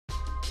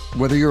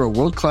Whether you're a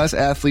world-class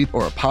athlete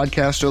or a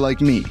podcaster like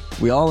me,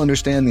 we all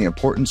understand the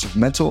importance of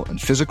mental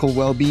and physical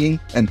well-being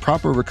and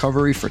proper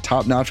recovery for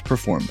top-notch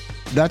performance.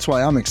 That's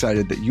why I'm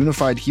excited that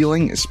Unified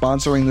Healing is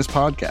sponsoring this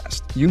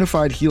podcast.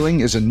 Unified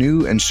Healing is a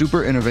new and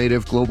super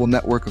innovative global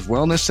network of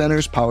wellness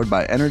centers powered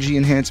by Energy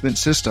Enhancement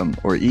System,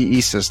 or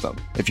EE System.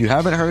 If you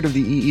haven't heard of the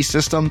EE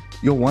System,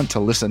 you'll want to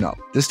listen up.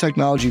 This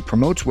technology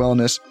promotes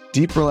wellness,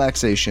 deep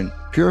relaxation,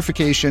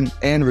 purification,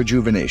 and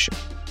rejuvenation.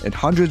 In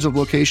hundreds of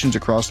locations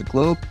across the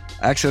globe,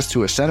 access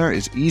to a center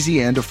is easy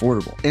and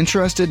affordable.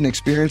 Interested in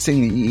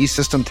experiencing the EE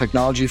System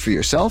technology for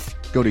yourself?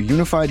 Go to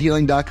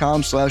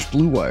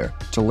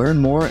unifiedhealing.com/bluewire to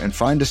learn more and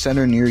find a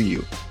center near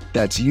you.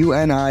 That's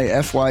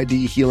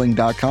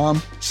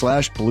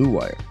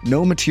unifydhealing.com/bluewire.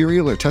 No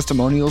material or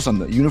testimonials on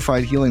the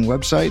Unified Healing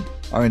website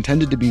are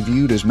intended to be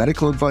viewed as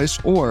medical advice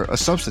or a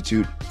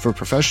substitute for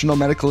professional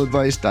medical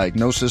advice,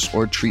 diagnosis,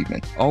 or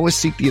treatment. Always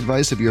seek the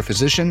advice of your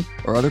physician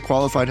or other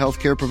qualified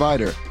healthcare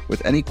provider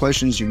with any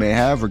questions you may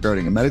have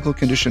regarding a medical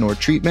condition or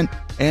treatment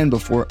and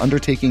before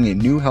undertaking a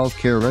new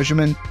healthcare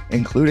regimen,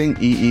 including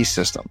EE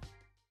System.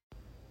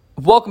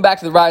 Welcome back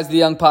to the Rise of the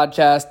Young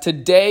podcast.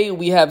 Today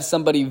we have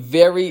somebody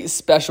very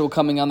special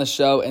coming on the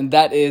show, and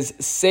that is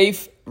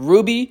Saif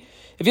Ruby.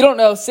 If you don't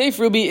know, Saif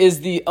Ruby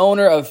is the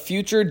owner of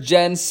Future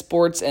Gen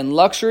Sports and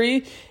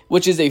Luxury,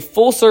 which is a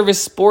full-service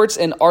sports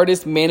and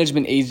artist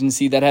management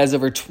agency that has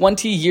over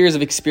 20 years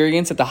of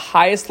experience at the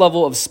highest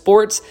level of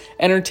sports,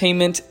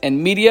 entertainment,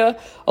 and media.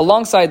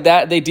 Alongside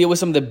that, they deal with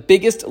some of the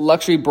biggest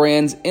luxury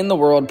brands in the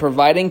world,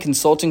 providing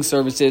consulting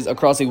services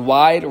across a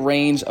wide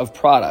range of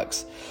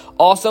products.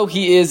 Also,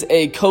 he is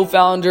a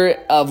co-founder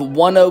of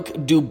One Oak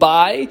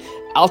Dubai,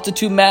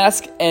 Altitude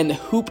Mask, and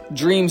Hoop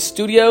Dream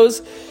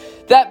Studios.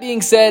 That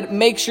being said,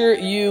 make sure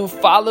you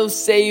follow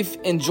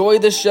Saif, enjoy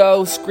the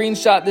show,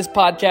 screenshot this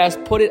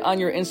podcast, put it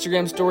on your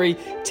Instagram story,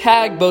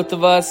 tag both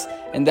of us.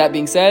 And that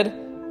being said,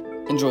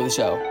 enjoy the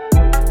show.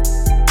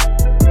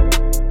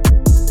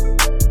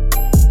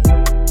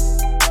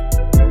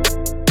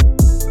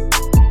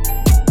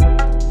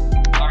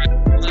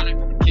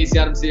 Casey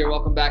Adams here.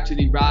 Welcome back to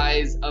the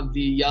Rise of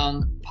the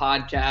Young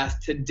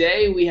podcast.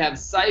 Today we have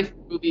Saif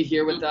Ruby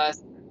here with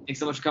us. Thanks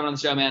so much for coming on the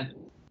show, man.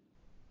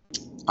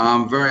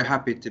 I'm very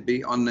happy to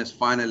be on this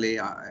finally,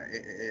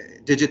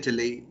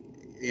 digitally,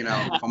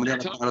 from the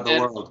other side of the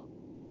world.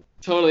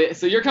 Totally.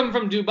 So you're coming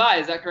from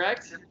Dubai, is that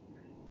correct?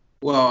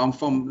 Well, I'm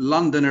from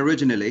London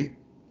originally,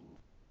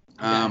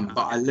 but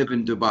I live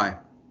in Dubai.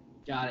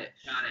 Got it.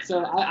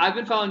 So I've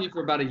been following you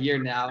for about a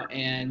year now,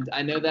 and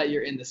I know that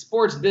you're in the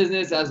sports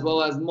business as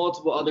well as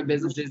multiple other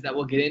businesses that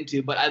we'll get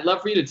into, but I'd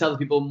love for you to tell the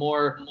people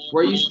more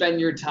where you spend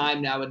your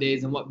time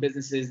nowadays and what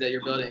businesses that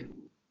you're building.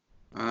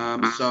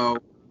 So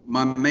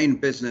my main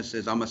business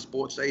is I'm a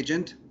sports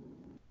agent,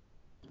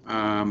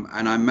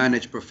 and I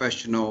manage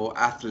professional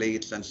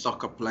athletes and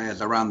soccer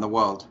players around the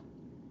world.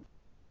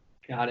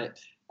 Got it.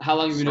 How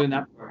long have you been doing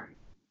that for?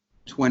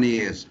 20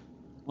 years.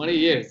 20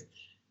 years.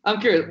 I'm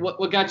curious,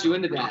 what got you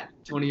into that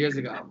 20 years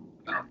ago?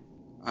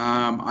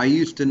 I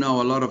used to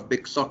know a lot of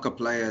big soccer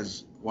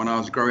players when I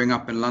was growing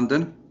up in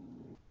London.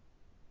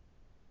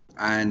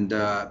 And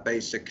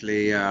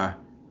basically,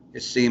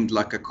 it seemed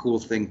like a cool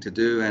thing to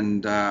do,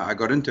 and I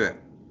got into it.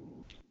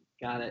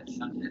 Got it.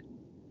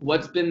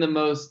 What's been the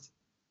most,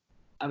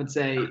 I would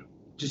say,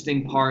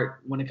 interesting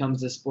part when it comes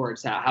to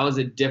sports? How is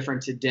it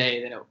different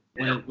today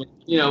than when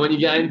you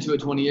got into it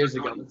 20 years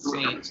ago? What's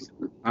changed?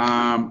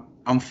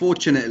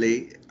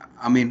 Unfortunately,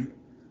 I mean,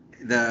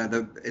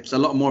 it's a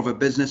lot more of a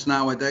business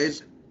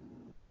nowadays.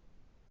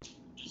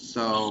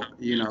 So,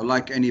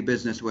 like any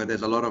business where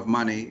there's a lot of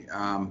money,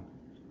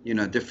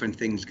 different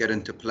things get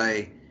into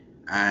play,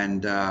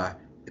 and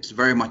it's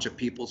very much a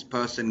people's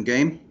person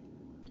game.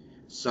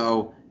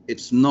 So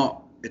it's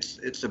a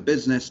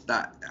business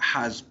that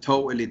has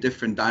totally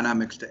different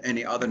dynamics to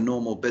any other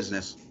normal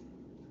business.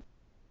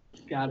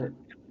 Got it.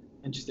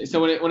 Interesting. So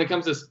when it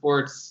comes to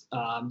sports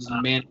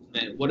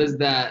management, what does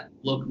that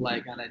look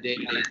like on a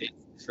day-to-day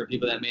basis for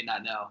people that may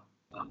not know?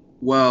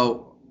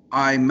 Well,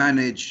 I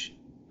manage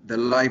the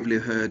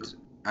livelihood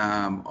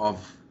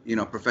of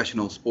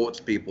professional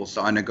sports people.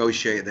 So I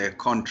negotiate their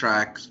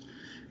contracts,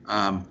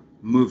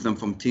 move them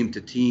from team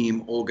to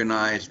team,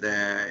 organize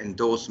their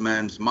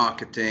endorsements,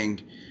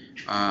 marketing,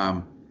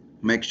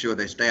 make sure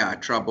they stay out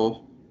of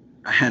trouble,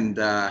 and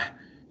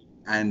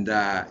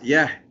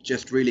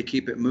just really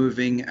keep it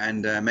moving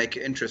and make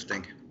it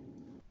interesting.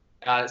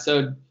 Got it.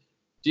 So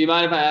do you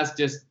mind if I ask,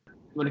 just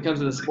when it comes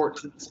to the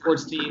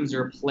sports teams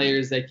or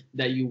players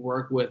that you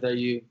work with,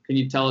 can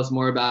you tell us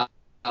more about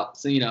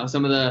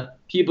some of the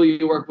people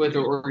you work with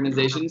or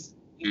organizations?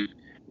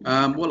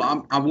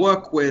 Well, I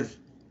work with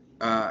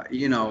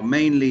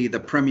mainly the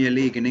Premier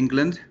League in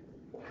England,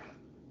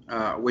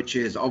 which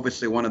is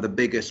obviously one of the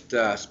biggest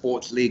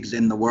sports leagues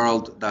in the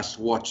world that's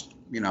watched,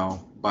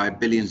 by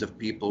billions of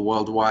people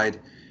worldwide.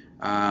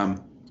 I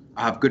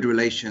have good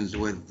relations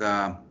with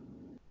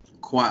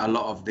quite a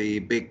lot of the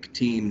big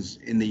teams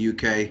in the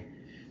UK,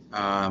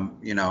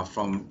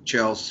 from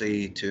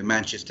Chelsea to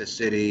Manchester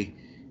City,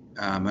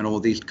 and all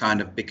these kind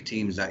of big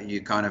teams that you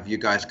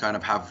guys kind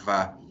of have,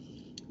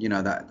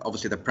 that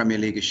obviously the Premier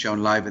League is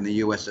shown live in the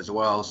US as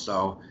well.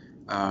 So,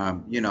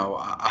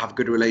 I have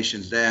good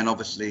relations there, and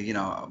obviously,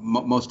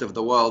 most of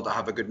the world, I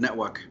have a good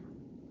network.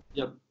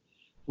 Yep.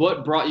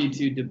 What brought you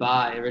to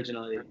Dubai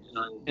originally?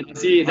 And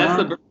see,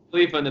 that's the Burj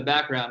Khalifa in the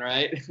background,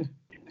 right?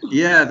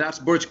 Yeah, that's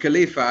Burj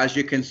Khalifa, as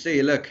you can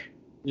see. Look.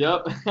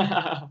 Yep.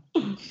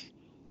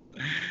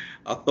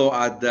 I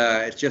thought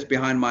it's just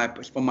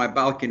it's from my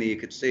balcony. You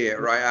could see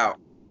it right out.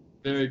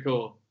 Very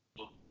cool.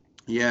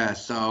 Yeah.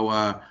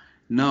 So,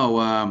 no,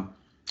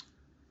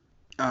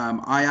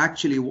 I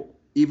actually,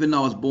 even though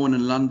I was born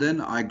in London,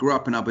 I grew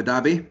up in Abu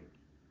Dhabi.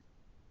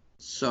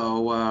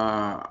 So,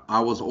 I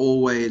was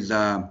always,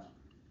 I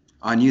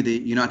knew the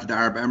United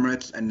Arab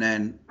Emirates. And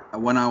then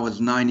when I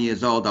was 9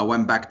 years old, I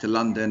went back to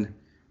London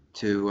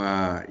to,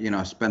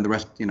 spend the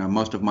rest,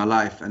 most of my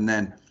life. And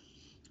then,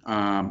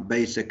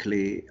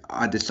 basically,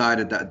 I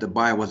decided that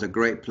Dubai was a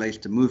great place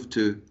to move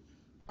to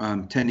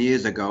 10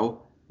 years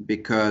ago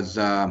because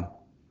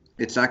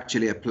it's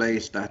actually a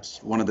place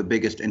that's one of the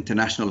biggest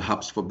international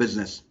hubs for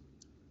business.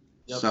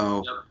 Yep.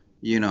 So,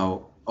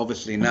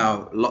 obviously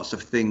now lots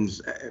of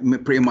things,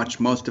 pretty much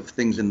most of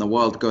things in the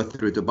world go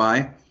through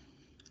Dubai.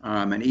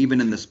 And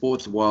even in the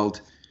sports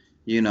world,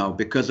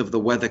 because of the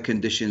weather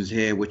conditions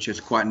here, which is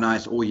quite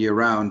nice all year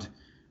round,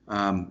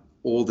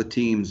 all the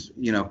teams,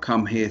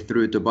 come here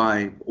through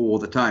Dubai all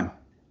the time.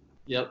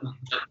 Yep.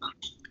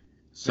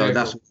 So very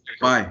that's cool.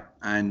 Dubai,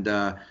 and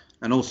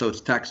also it's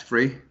tax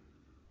free,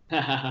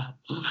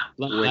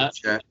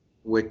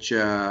 which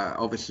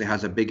obviously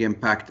has a big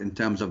impact in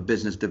terms of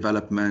business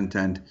development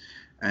and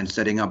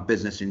setting up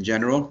business in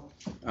general.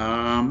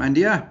 And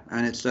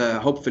it's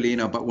hopefully,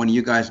 but when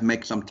you guys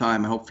make some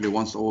time, hopefully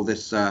once all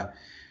this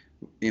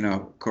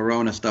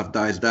Corona stuff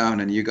dies down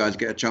and you guys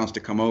get a chance to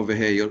come over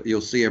here,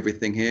 you'll see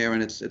everything here,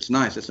 and it's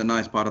nice. It's a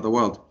nice part of the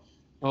world.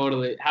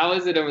 Totally. How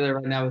is it over there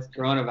right now with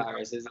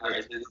coronavirus?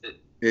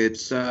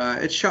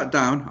 It's shut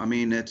down. I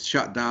mean, it's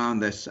shut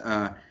down. There's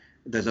a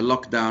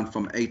lockdown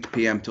from 8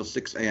 p.m. till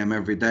 6 a.m.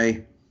 every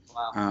day.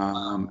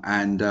 Wow.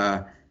 And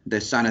they're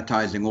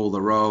sanitizing all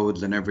the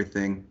roads and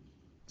everything.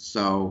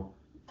 So,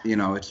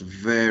 it's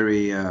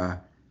very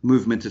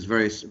movement is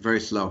very, very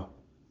slow.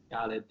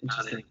 Got it.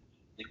 Interesting.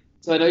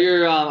 So I know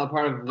you're a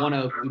part of One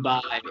Oak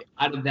Dubai.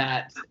 How did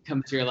that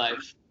come to your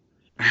life?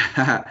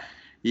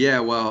 Yeah,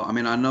 well, I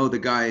mean, I know the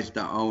guys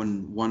that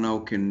own One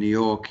Oak in New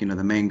York,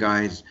 the main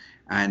guys,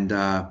 and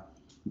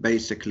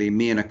basically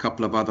me and a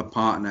couple of other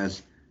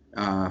partners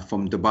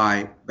from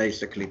Dubai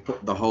basically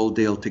put the whole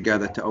deal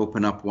together to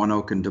open up One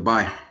Oak in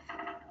Dubai.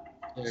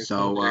 Very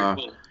so,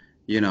 cool.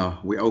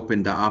 We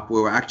opened that up. We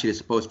were actually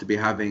supposed to be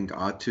having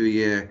our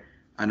 2-year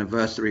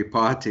anniversary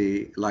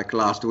party like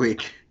last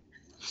week.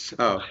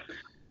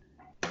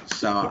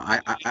 So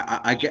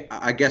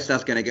I guess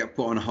that's going to get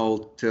put on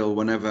hold till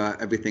whenever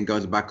everything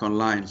goes back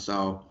online.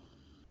 So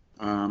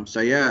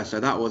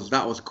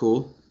that was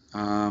cool.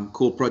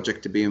 Cool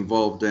project to be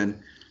involved in,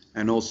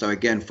 and also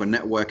again for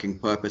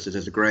networking purposes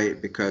is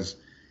great because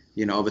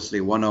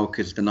obviously One Oak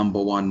is the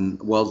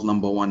world's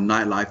number one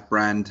nightlife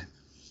brand.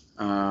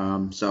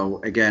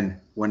 So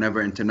again,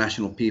 whenever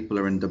international people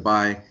are in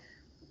Dubai,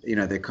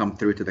 they come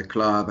through to the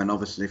club, and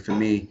obviously for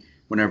me,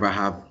 whenever I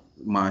have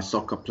my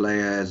soccer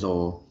players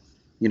or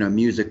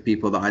music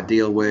people that I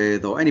deal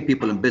with, or any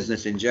people in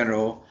business in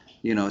general,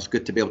 it's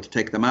good to be able to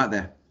take them out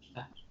there.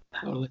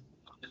 Totally.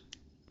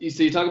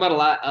 So you talk about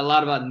a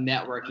lot about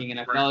networking, and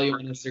I follow you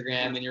on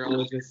Instagram, and you're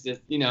always just the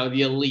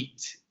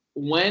elite.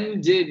 When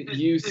did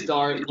you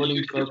start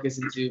putting focus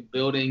into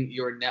building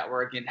your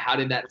network, and how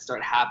did that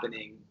start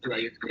happening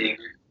throughout your career?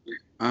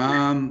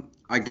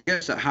 I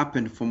guess it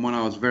happened from when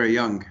I was very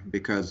young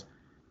because,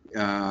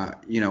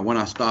 when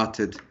I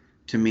started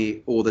to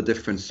meet all the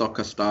different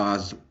soccer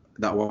stars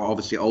that were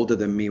obviously older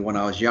than me when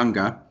I was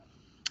younger,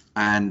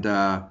 and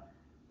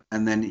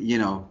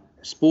then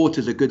sport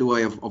is a good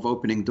way of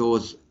opening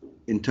doors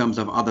in terms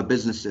of other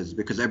businesses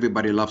because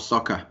everybody loves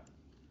soccer.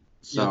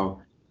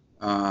 So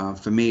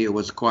for me, it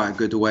was quite a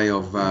good way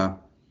of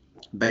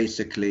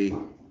basically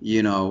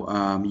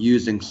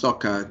using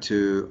soccer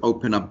to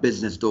open up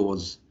business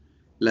doors,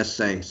 let's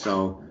say.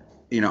 So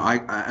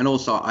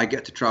I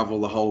get to travel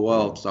the whole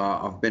world, so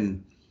I've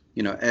been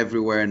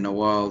everywhere in the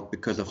world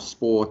because of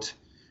sport.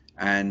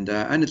 And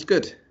it's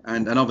good,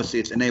 and obviously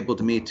it's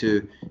enabled me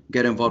to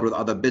get involved with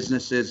other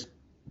businesses,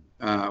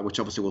 which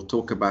obviously we'll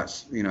talk about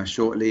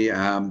shortly.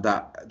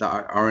 That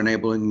are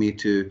enabling me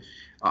to.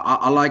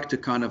 I like to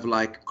kind of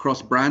like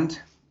cross brand.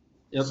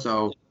 Yep.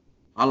 So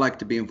I like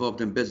to be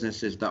involved in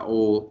businesses that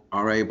all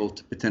are able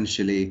to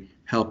potentially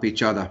help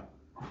each other.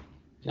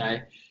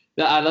 Okay,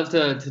 I'd love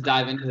to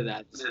dive into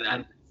that.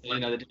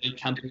 The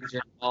different companies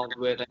you're involved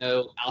with. I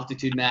know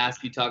Altitude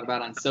Mask you talk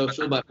about on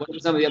social, but what are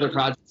some of the other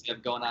projects you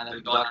have going on?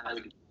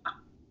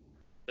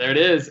 There it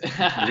is.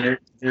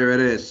 Here it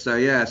is.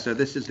 So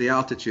this is the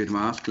Altitude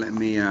Mask. Let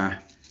me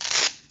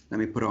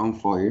put it on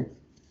for you.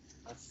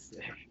 That's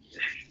sick.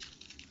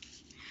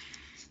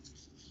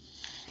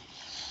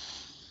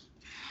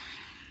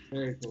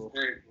 Very cool.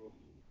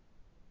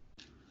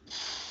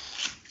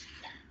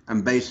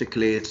 and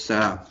basically it's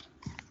a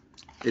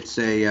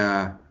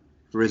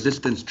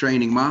resistance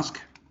training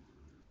mask.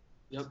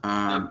 Yep.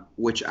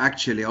 Which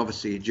actually,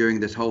 obviously, during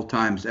this whole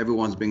times,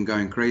 everyone's been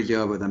going crazy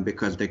over them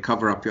because they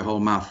cover up your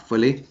whole mouth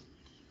fully.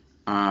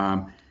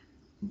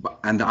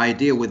 And the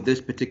idea with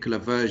this particular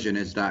version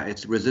is that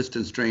it's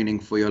resistance training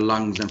for your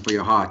lungs and for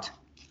your heart.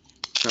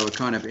 So it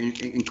kind of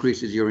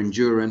increases your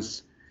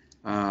endurance.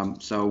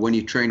 So when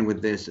you train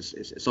with this,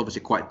 it's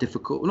obviously quite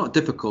difficult. Well, not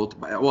difficult,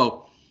 but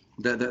well,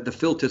 the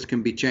filters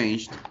can be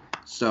changed.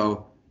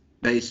 So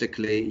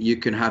basically, you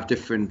can have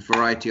different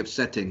variety of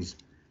settings.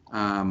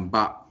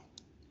 But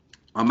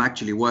I'm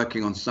actually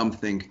working on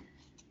something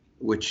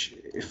which,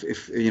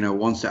 if you know,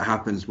 once it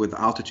happens with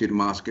Altitude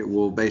Mask, it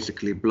will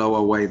basically blow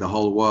away the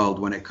whole world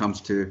when it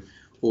comes to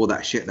all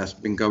that shit that's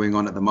been going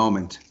on at the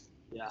moment.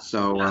 Yeah.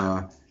 So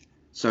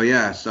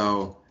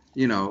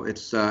you know,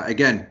 it's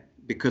again,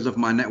 because of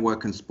my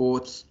network in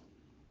sports,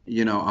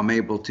 you know, I'm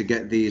able to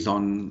get these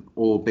on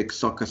all big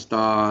soccer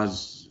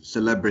stars,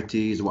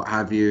 celebrities, what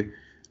have you,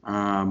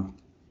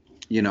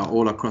 you know,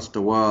 all across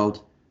the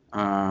world.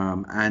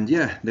 And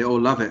yeah, they all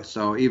love it.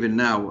 So even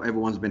now,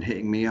 everyone's been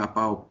hitting me up.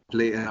 Oh,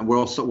 please, and we're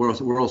all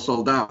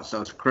sold out. So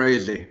it's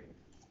crazy.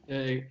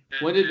 Hey,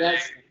 when did that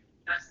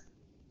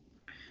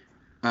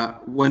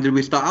start? When did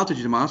we start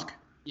Altitude Mask?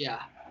 Yeah.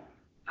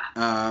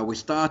 We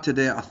started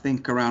it, I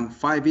think, around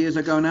 5 years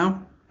ago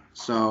now.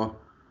 So,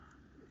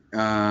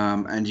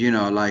 and you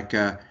know, like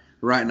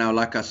right now,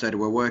 like I said,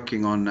 we're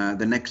working on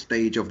the next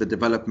stage of the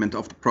development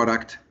of the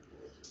product,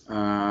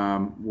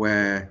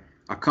 where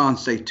I can't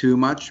say too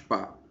much,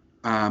 but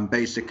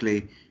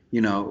basically,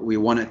 you know, we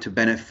want it to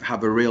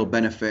have a real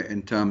benefit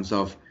in terms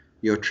of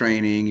your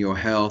training, your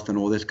health, and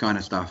all this kind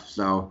of stuff.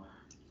 So,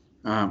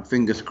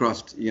 fingers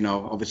crossed. You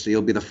know, obviously,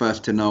 you'll be the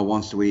first to know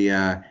once we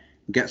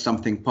get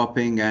something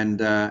popping, and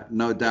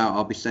no doubt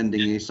I'll be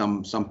sending you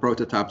some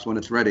prototypes when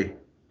it's ready.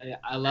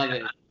 I love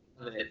it.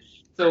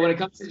 So when it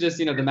comes to just,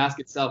 you know, the mask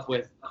itself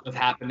with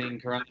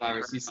happening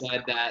coronavirus, you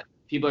said that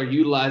people are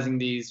utilizing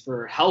these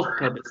for health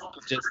purposes,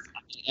 just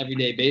on an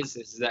everyday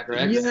basis. Is that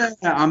correct? Yeah,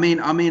 I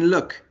mean,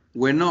 look,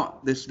 we're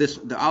not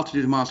the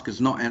Altitude Mask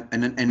is not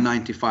an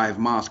N95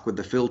 mask with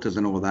the filters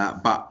and all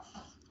that, but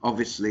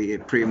obviously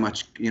it pretty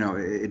much, you know,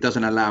 it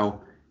doesn't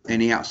allow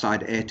any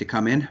outside air to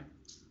come in.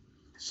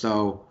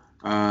 So,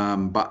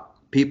 but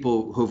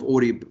people who've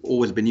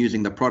always been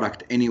using the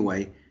product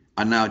anyway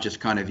are now just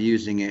kind of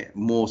using it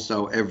more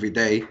so every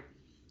day,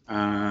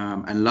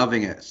 and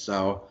loving it.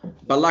 So,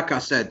 but like I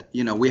said,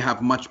 you know, we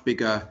have much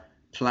bigger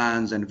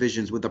plans and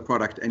visions with the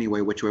product anyway,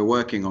 which we're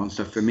working on.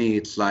 So for me,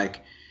 it's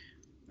like,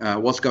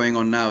 what's going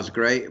on now is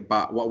great,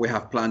 but what we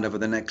have planned over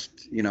the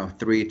next, you know,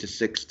 3 to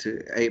 6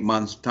 to 8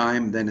 months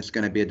time, then it's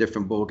going to be a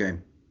different ball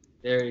game.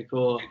 Very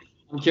cool.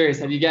 I'm curious,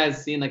 have you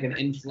guys seen like an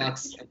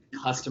influx of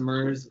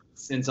customers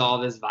since all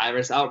this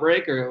virus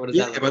outbreak, or what is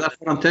that? Yeah, but that's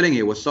what I'm telling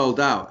you. We're sold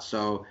out.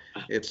 So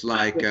it's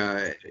like,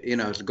 you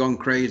know, it's gone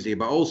crazy.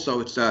 But also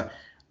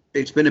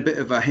it's been a bit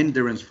of a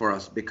hindrance for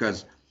us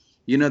because,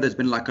 you know, there's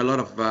been like a lot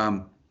of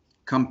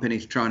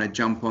companies trying to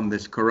jump on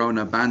this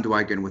Corona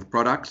bandwagon with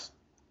products.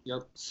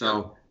 Yep.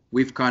 So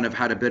we've kind of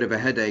had a bit of a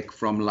headache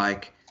from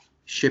like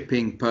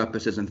shipping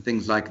purposes and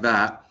things like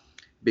that,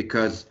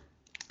 because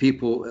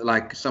people,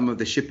 like some of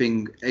the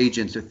shipping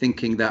agents, are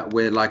thinking that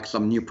we're like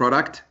some new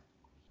product,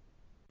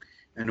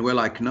 and we're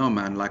like, no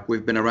man, like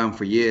we've been around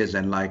for years,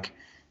 and like,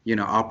 you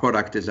know, our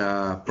product is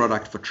a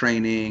product for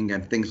training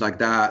and things like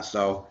that.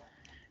 So,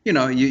 you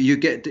know, you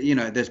get, you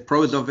know, there's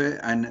pros of it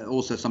and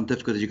also some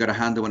difficulties you got to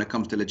handle when it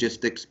comes to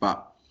logistics,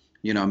 but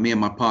you know, me and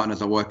my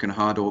partners are working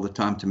hard all the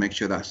time to make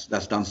sure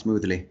that's done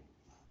smoothly.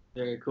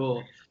 Very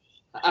cool.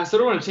 I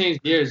sort of want to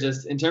change gears,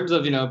 just in terms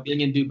of, you know,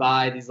 being in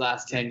Dubai these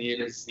last 10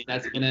 years.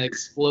 That's been an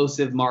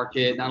explosive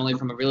market, not only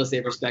from a real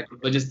estate perspective,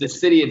 but just the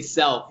city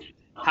itself.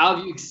 How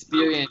have you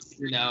experienced,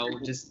 you know,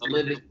 just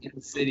living in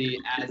the city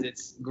as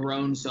it's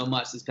grown so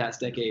much this past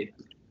decade?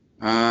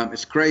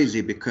 It's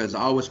crazy because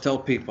I always tell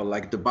people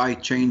like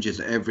Dubai changes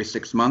every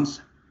 6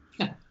 months.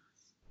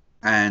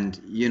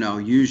 And, you know,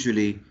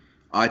 usually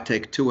I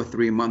take 2 or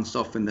 3 months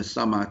off in the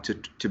summer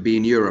to be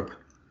in Europe.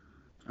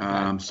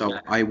 So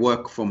I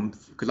work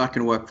because I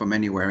can work from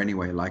anywhere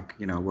anyway, like,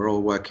 you know, we're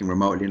all working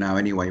remotely now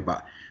anyway,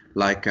 but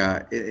like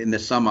in the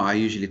summer, I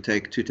usually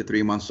take 2 to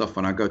 3 months off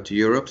when I go to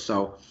Europe.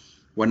 So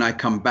when I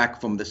come back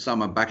from the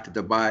summer back to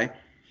Dubai,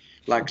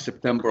 like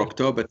September,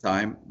 October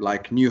time,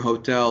 like new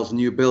hotels,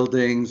 new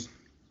buildings,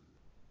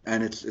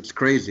 and it's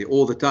crazy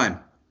all the time.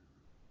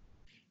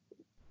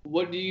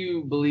 What do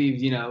you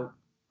believe, you know,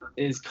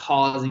 is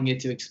causing it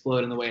to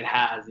explode in the way it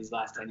has these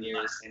last 10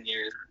 years?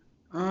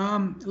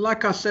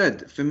 Like I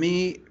said, for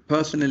me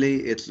personally,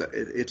 it's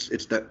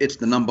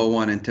the number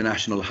one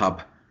international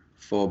hub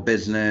for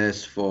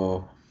business,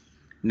 for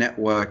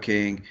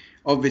networking.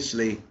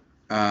 Obviously,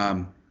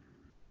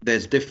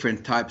 there's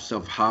different types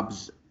of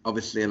hubs.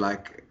 Obviously,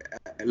 like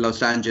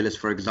Los Angeles,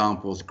 for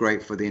example, is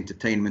great for the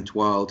entertainment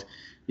world.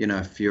 You know,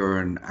 if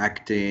you're in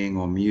acting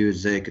or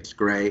music, it's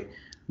great.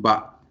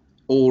 But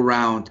all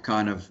round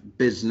kind of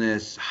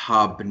business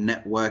hub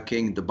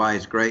networking, Dubai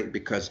is great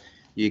because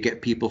you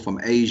get people from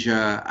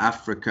Asia,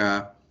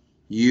 Africa,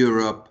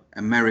 Europe,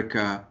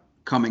 America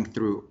coming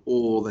through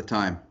all the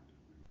time.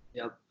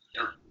 Yep.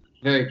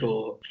 Very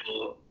cool.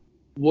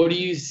 What do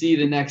you see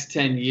the next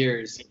 10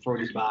 years for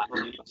Dubai?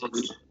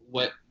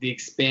 What the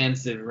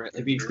expansion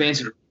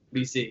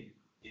we see?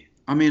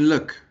 I mean,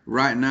 look,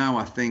 right now,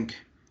 I think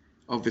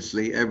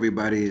obviously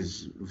everybody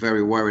is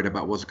very worried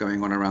about what's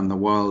going on around the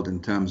world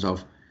in terms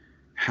of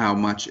how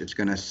much it's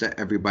going to set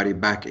everybody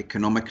back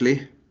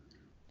economically.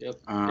 Yep.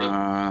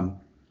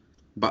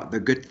 But the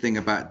good thing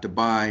about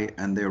Dubai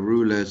and their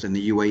rulers and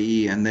the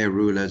UAE and their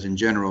rulers in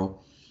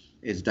general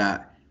is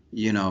that,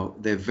 you know,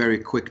 they're very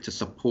quick to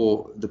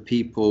support the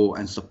people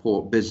and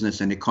support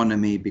business and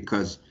economy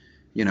because,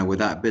 you know,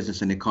 without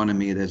business and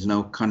economy, there's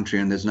no country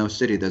and there's no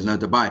city, there's no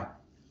Dubai.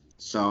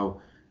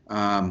 So,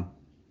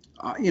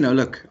 you know,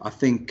 look, I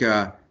think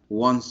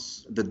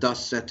once the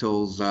dust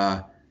settles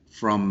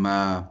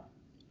from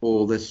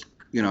all this,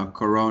 you know,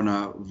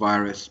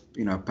 coronavirus,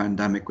 you know,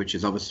 pandemic, which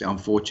is obviously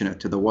unfortunate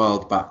to the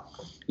world, but,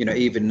 you know,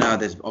 even now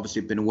there's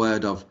obviously been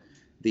word of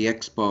the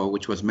expo,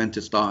 which was meant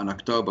to start in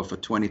October for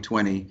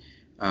 2020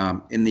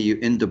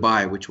 in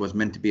Dubai, which was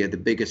meant to be the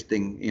biggest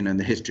thing, you know, in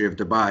the history of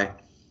Dubai,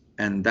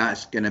 and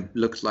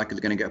looks like it's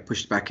gonna get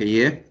pushed back a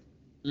year.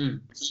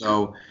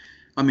 So,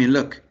 I mean,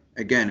 look,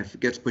 again, if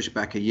it gets pushed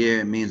back a year,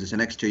 it means it's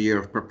an extra year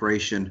of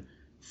preparation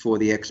for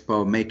the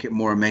expo, make it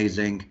more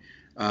amazing,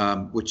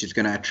 which is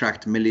going to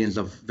attract millions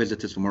of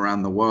visitors from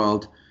around the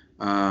world.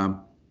 And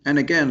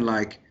again,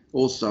 like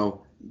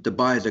also,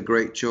 Dubai is a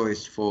great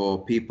choice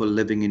for people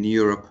living in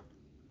Europe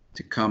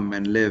to come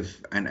and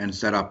live and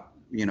set up,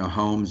 you know,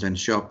 homes and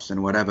shops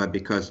and whatever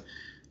because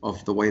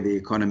of the way the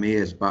economy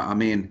is. But I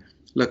mean,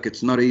 look,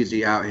 it's not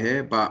easy out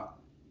here, but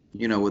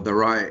you know, with the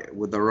right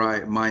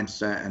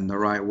mindset and the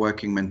right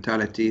working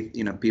mentality,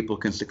 you know, people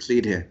can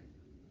succeed here.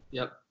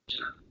 Yep.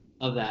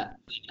 Love that.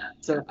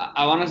 So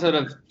I want to sort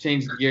of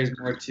change gears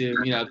more to,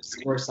 you know, the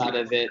sports side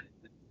of it.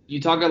 You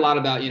talk a lot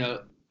about, you know,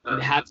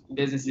 having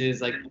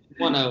businesses like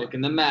One Oak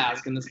and the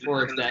Mask and the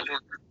sports that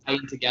tie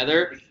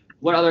together.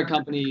 What other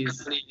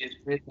companies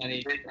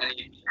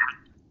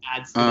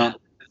adds to that?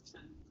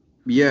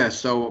 Yeah,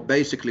 so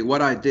basically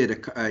what I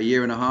did a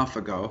year and a half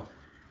ago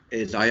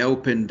is I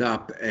opened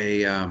up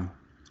a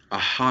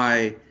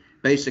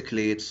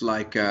basically it's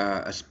like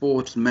a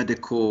sports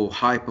medical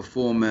high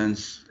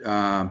performance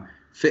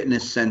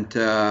fitness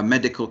center,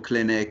 medical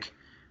clinic,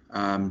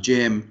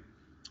 gym,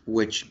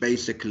 which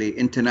basically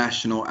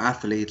international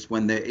athletes,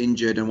 when they're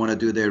injured and want to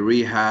do their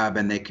rehab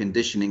and their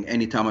conditioning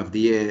any time of the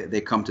year,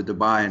 they come to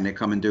Dubai and they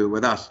come and do it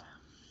with us.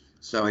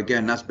 So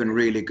again, that's been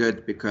really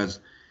good because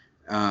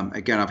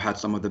again, I've had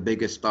some of the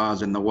biggest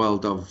stars in the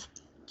world of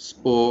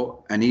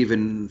sport, and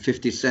even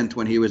 50 Cent,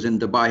 when he was in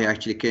Dubai, he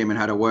actually came and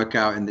had a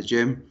workout in the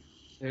gym.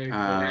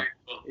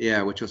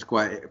 Yeah, which was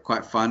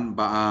quite fun.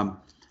 But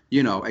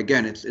you know,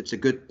 again, it's a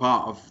good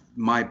part of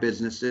my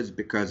businesses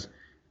because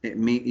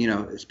you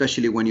know,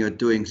 especially when you're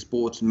doing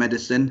sports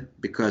medicine,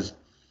 because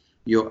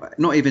you're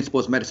not even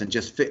sports medicine,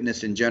 just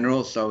fitness in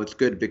general. So it's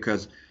good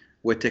because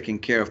we're taking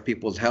care of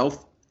people's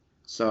health.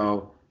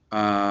 So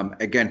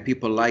again,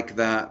 people like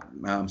that,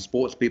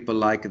 sports people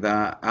like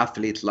that,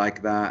 athletes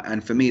like that.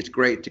 And for me, it's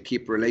great to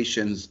keep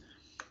relations.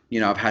 You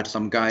know, I've had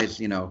some guys,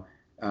 you know,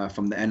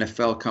 from the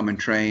NFL come and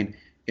train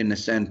in the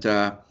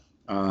center.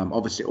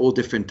 Obviously, all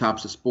different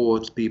types of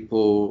sports,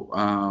 people,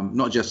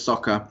 not just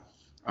soccer.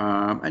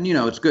 And, you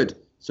know, it's good.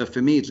 So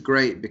for me, it's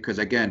great because,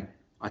 again,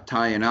 I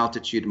tie an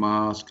altitude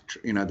mask.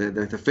 You know,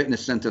 the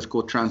fitness center is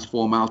called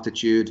Transform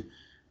Altitude.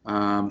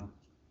 And,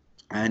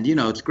 you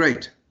know, it's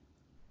great.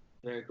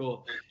 Very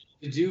cool.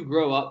 Did you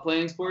grow up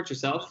playing sports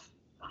yourself?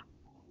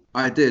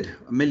 I did.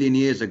 A million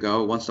years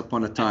ago, once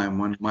upon a time,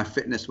 when my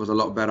fitness was a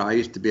lot better. I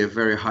used to be a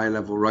very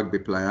high-level rugby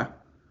player.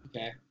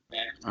 Okay.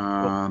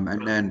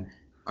 And then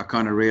I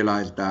kind of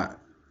realized that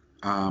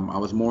I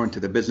was more into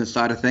the business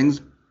side of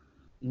things.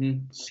 Mm-hmm.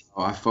 So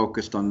I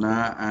focused on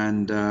that,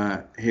 and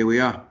here we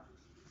are.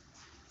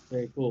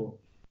 Very cool.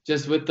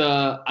 Just with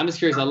I'm just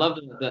curious. I love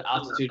the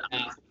altitude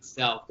mask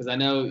itself because I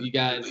know you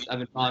guys. I've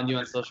been following you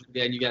on social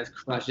media, and you guys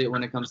crush it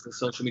when it comes to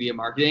social media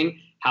marketing.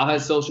 How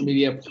has social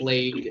media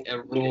played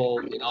a role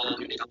in all of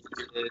the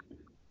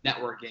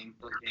networking?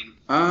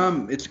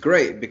 It's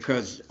great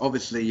because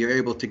obviously you're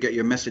able to get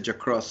your message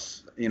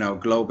across, you know,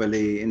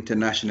 globally,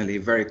 internationally,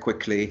 very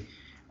quickly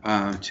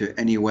to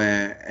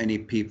anywhere, any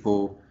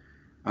people,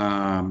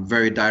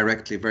 very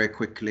directly, very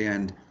quickly,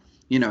 and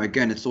you know,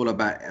 again, it's all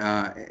about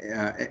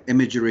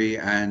imagery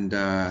and,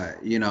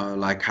 you know,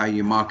 like how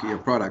you market your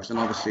products. And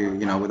obviously,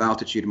 you know, with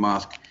Altitude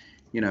Mask,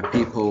 you know,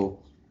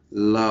 people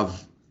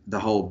love the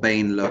whole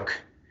Bane look.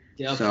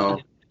 Yeah,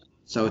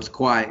 so it's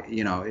quite,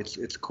 you know,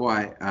 it's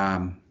quite,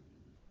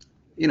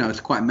 you know, it's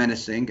quite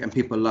menacing and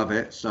people love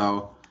it.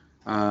 So,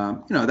 you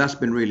know, that's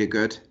been really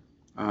good.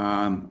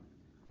 And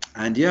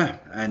yeah,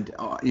 and,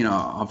 you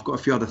know, I've got a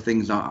few other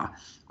things.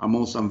 I'm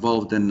also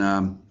involved in,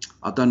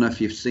 I don't know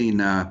if you've seen,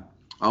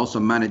 I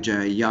also manage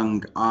a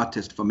young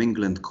artist from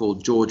England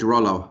called George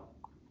Rollo.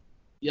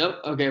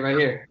 Yep. Okay, right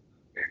here.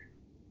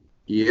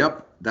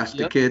 Yep, that's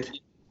the kid.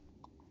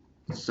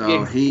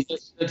 So he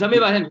So tell me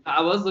about him.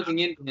 I was looking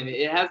into him.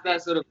 It has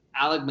that sort of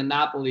Alec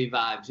Monopoly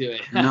vibe to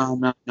it.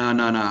 no.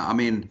 I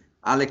mean,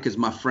 Alec is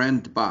my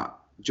friend, but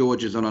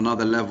George is on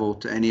another level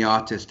to any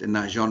artist in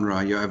that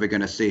genre you're ever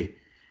gonna see.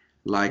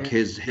 Like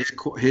Yeah.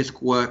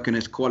 his work and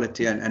his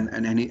quality,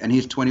 and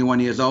he's 21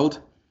 years old.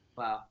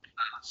 Wow.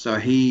 So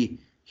he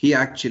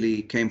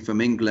actually came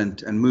from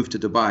England and moved to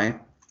Dubai,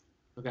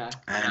 Okay.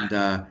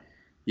 and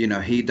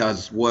he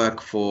does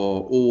work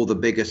for all the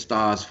biggest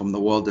stars from the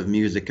world of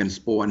music and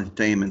sport and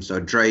entertainment. So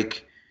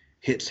Drake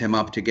hits him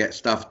up to get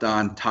stuff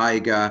done.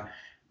 Tiger,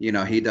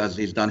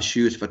 he's done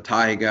shoes for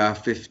Tiger,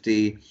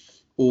 50,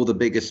 all the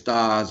biggest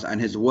stars, and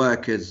his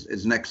work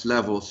is next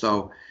level.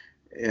 So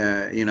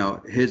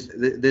this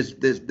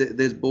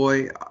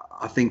boy,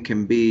 I think,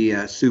 can be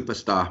a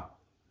superstar.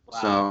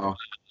 Wow. So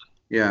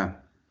yeah.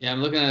 Yeah,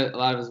 I'm looking at a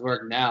lot of his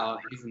work now.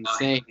 He's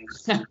insane.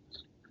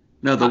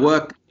 No, the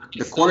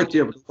quality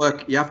of the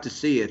work, you have to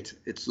see it.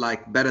 It's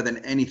like better than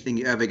anything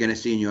you're ever going to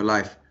see in your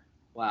life.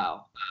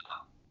 Wow.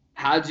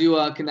 How'd you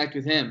connect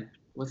with him?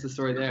 What's the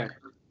story there?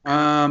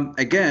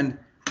 Again,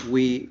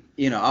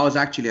 I was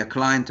actually a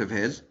client of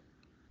his,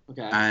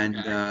 Okay. and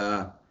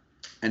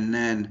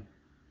then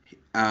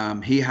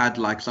he had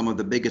like some of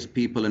the biggest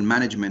people in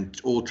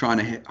management all trying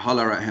to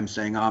holler at him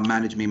saying, "Oh,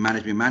 manage me."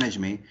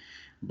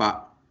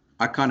 But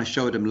I kind of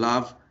showed him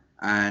love,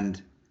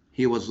 and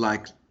he was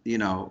like,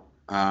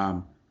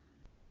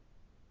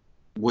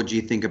 what do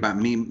you think about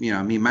me,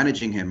 me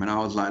managing him? And I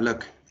was like,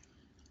 look,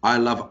 I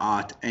love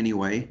art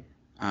anyway.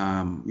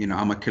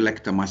 I'm a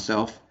collector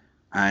myself.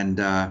 And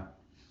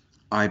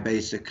I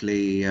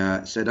basically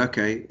said,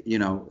 okay,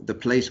 the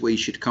place where you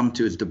should come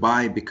to is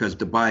Dubai, because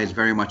Dubai is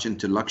very much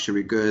into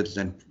luxury goods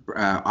and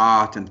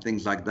art and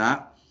things like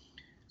that.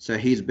 So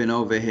he's been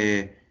over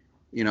here,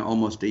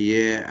 almost a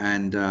year,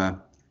 and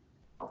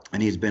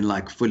he's been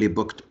like fully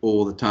booked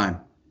all the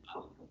time.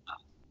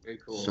 Very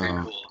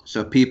cool.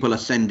 So people are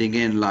sending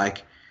in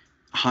like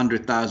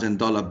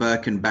 $100,000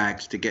 Birkin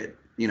bags to get,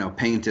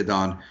 painted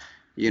on.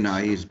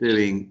 He's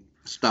doing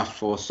stuff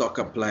for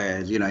soccer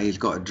players. He's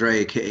got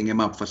Drake hitting him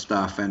up for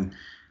stuff, and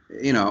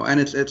and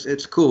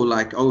it's cool.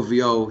 Like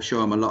OVO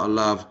show him a lot of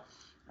love,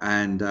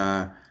 and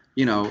but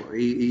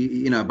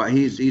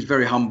he's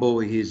very humble.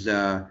 He's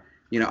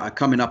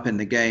coming up in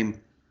the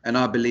game, and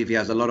I believe he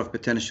has a lot of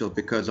potential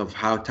because of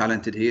how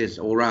talented he is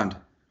all around.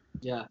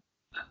 Yeah.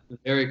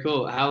 Very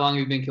cool. How long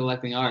have you been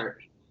collecting art?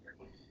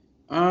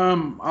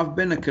 I've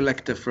been a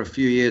collector for a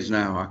few years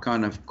now. I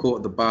kind of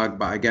caught the bug,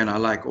 but again, I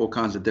like all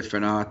kinds of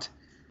different art.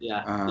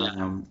 Yeah.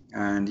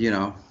 And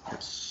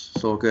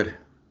it's all good.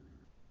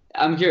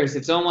 I'm curious,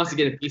 if someone wants to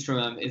get a piece from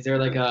him, is there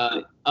like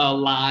a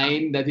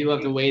line that people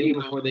have to wait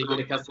before they get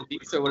a custom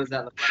piece, or what does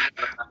that look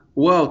like?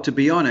 Well, to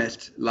be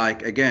honest,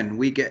 like again,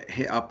 we get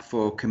hit up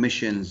for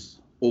commissions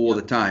all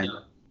the time,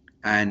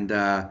 and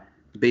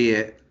be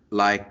it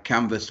like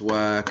canvas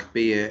work,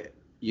 be it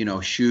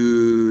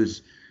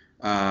shoes,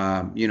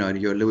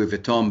 your Louis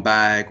Vuitton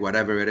bag,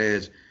 whatever it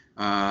is.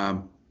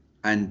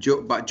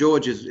 But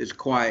George is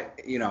quite,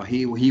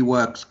 he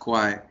works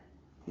quite,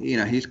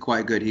 he's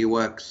quite good. He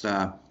works,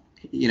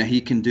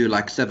 he can do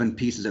like 7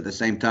 pieces at the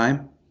same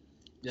time.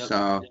 Yep.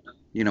 So,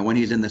 when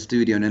he's in the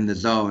studio and in the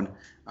zone,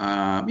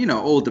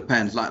 all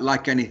depends.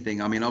 Like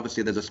anything. I mean,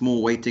 obviously there's a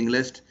small waiting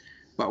list,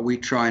 but we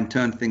try and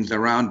turn things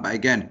around. But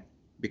again,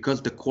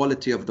 because the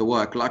quality of the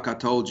work, like I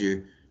told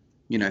you,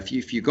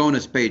 if you go on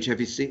his page,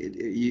 have you seen?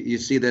 You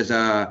see there's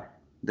a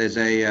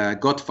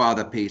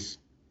Godfather piece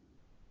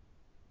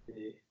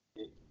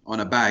on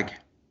a bag.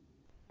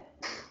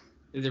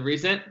 Is it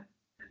recent?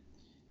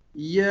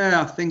 Yeah,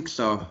 I think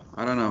so.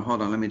 I don't know.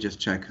 Hold on, let me just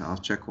check. I'll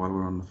check while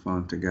we're on the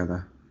phone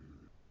together.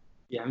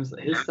 Yeah, his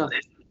stuff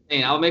is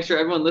insane. I'll make sure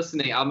everyone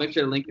listening, I'll make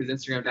sure to link his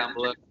Instagram down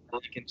below so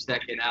you can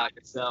check it out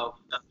yourself.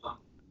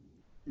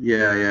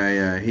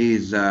 Yeah.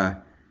 He's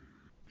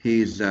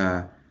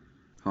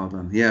hold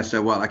on. Yeah,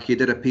 so like he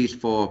did a piece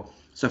for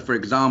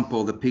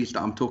example, the piece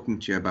that I'm talking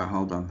to you about,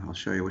 hold on, I'll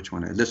show you which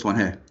one it is. This one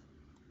here.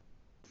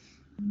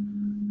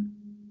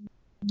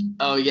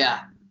 Oh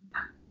yeah.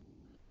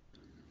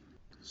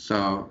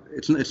 So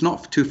it's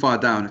not too far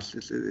down.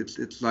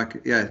 It's like,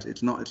 yeah,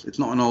 it's not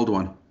an old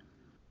one.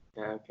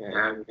 Okay.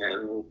 Can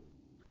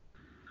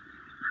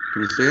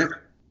you see it? I'm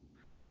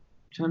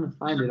trying to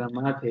find it on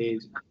my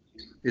page.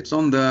 It's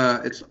on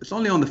it's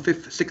only on the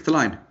 6th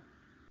line.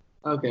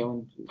 Okay.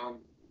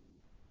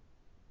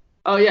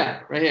 Oh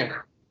yeah, right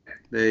here.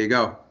 There you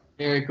go.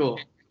 Very cool.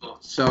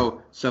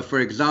 So for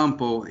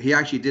example, he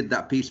actually did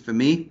that piece for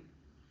me,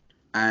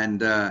 and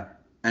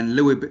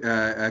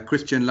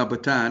Christian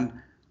Louboutin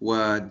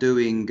were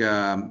doing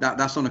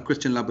that's on a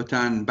Christian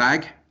Louboutin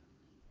bag,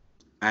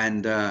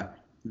 and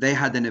they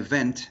had an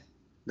event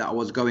that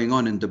was going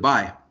on in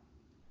Dubai.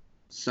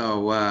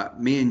 So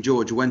me and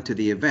George went to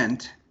the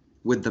event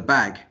with the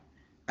bag,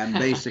 and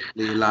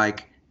basically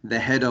like the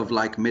head of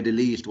like Middle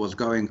East was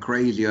going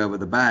crazy over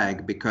the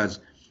bag, because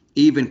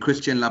even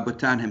Christian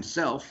Louboutin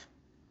himself,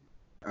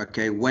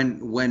 okay,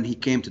 when he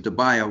came to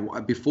Dubai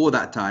or before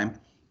that time,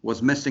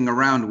 was messing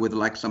around with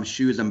like some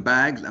shoes and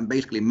bags and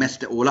basically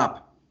messed it all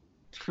up.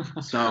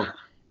 So,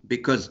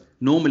 because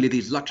normally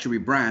these luxury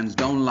brands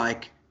don't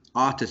like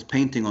artists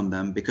painting on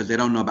them because they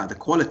don't know about the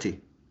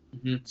quality.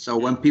 So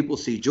when people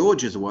see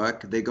George's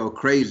work, they go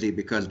crazy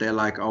because they're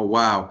like, oh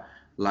wow,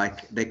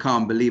 like they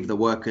can't believe the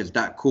work is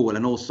that cool.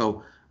 And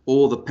also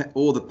all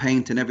the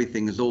paint and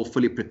everything is all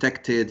fully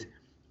protected,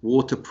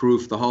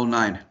 waterproof, the whole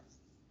nine.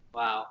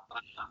 Wow.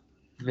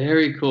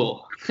 Very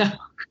cool.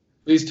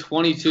 He's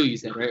 22, you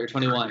said, right? Or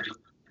 21?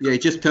 Yeah, he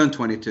just turned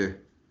 22.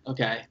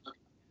 Okay.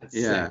 That's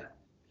Yeah. sick.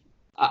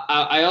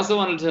 I also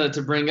wanted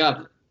to bring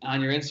up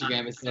on your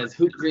Instagram, it says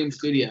Hoop Dream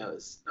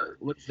Studios.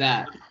 What's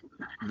that?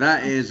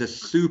 That is a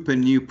super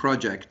new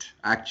project,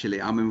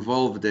 actually. I'm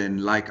involved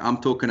in, like, I'm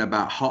talking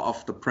about hot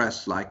off the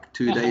press, like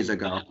 2 days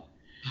ago.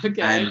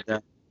 Okay.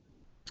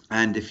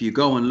 And if you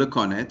go and look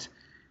on it,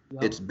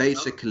 Yep. it's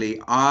basically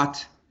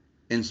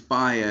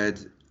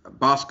art-inspired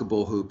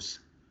basketball hoops.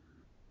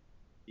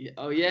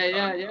 Oh,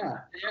 yeah.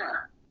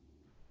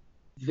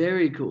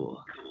 Very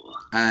cool.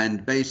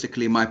 And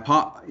basically my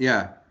partner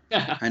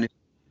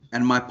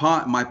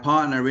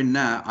in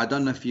that, I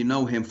don't know if you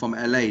know him from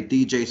LA,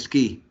 DJ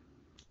Ski.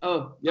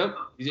 Oh, yep.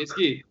 DJ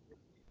Ski.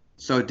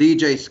 So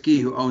DJ Ski,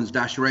 who owns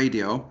Dash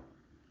Radio,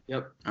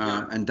 Yep.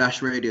 and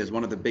Dash Radio is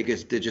one of the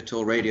biggest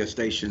digital radio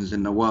stations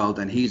in the world,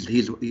 and he's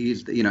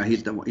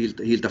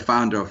the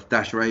founder of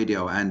Dash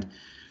Radio. And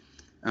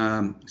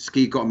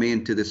Ski got me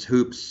into this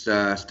hoops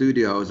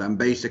studios, and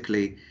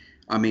basically,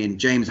 I mean,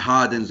 James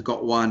Harden's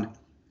got one.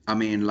 I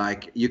mean,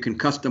 like, you can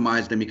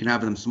customize them. You can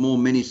have them small,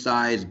 mini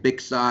size,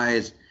 big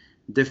size,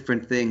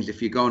 different things.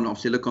 If you go and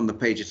obviously look on the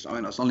page, it's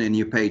only a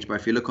new page, but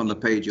if you look on the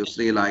page, you'll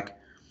see, like,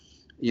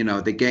 you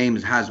know, the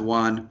Games has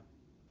one.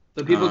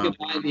 So people can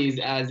buy these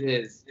as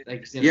is.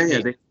 Like,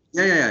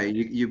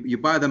 You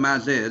buy them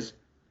as is,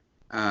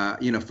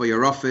 for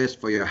your office,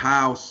 for your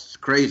house. It's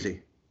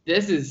crazy.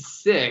 This is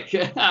sick.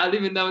 I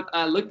didn't even know.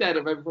 I looked at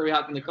it right before we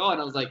hopped in the call,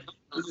 and I was like,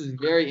 this is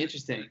very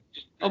interesting.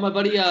 Oh, my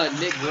buddy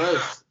Nick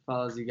Gross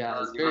follows you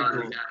guys. Very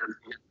cool.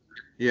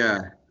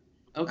 Yeah.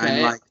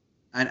 Okay.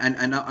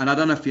 And I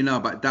don't know if you know,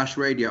 but Dash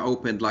Radio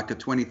opened like a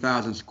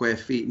 20,000 square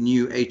feet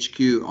new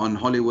HQ on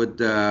Hollywood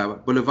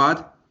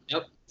Boulevard.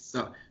 Yep.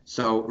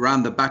 So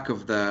around the back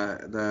of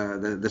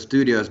the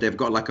studios, they've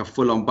got like a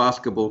full-on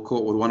basketball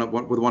court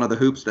with one of the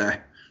hoops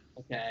there.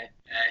 Okay.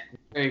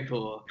 Very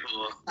cool.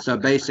 So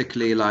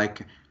basically,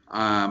 like,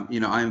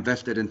 I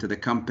invested into the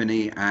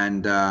company,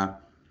 and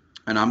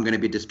I'm going to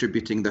be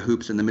distributing the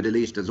hoops in the Middle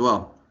East as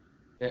well.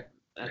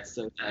 That's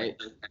so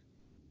tight.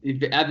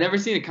 I've never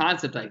seen a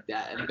concept like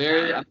that, and I'm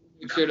going to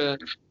make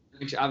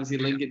sure obviously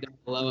link it down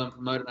below and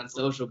promote it on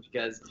social,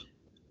 because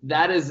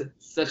that is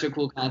such a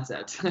cool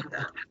concept.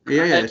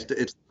 Yeah,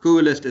 it's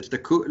coolest. It's the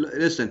cool.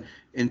 Listen,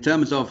 in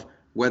terms of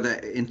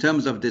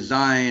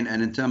design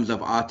and in terms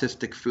of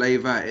artistic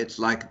flavor, it's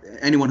like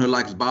anyone who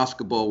likes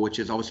basketball, which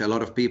is obviously a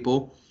lot of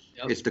people.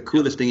 Yep. It's the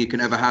coolest thing you can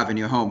ever have in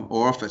your home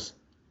or office.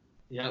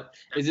 Yep.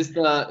 Is this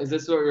what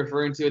we're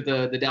referring to at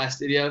the Dash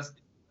Studios?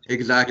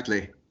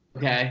 Exactly.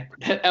 Okay.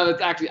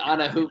 It's actually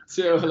on a hoop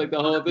too, like the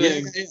whole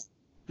thing. Yeah.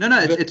 No,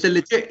 it's a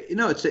legit.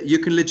 You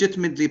can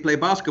legitimately play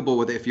basketball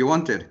with it if you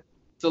wanted.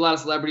 So a lot of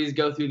celebrities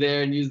go through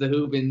there and use the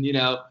hoop, and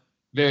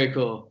very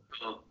cool.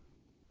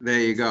 There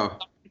you go.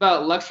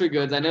 About luxury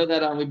goods, I know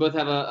that we both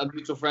have a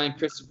mutual friend,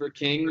 Christopher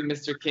King,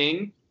 Mr.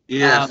 King.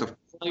 Yes. How long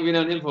have you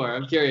known him for?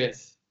 I'm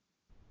curious.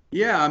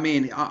 Yeah, I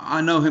mean, I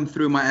know him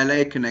through my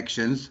LA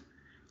connections,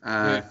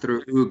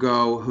 through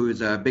Ugo,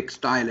 who's a big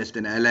stylist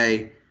in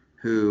LA,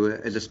 who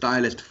is a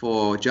stylist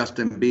for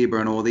Justin Bieber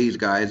and all these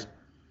guys.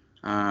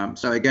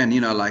 So again,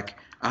 like,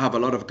 I have a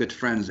lot of good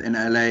friends in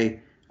LA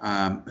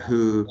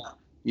who,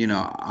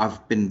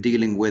 I've been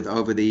dealing with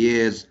over the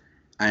years.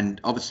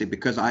 And obviously,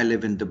 because I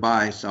live in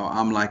Dubai, so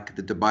I'm like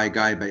the Dubai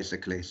guy,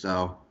 basically.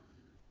 So,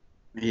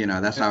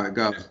 that's how it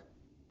goes.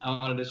 I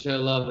wanted to show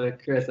love to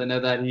Chris. I know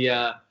that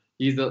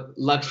he's a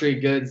luxury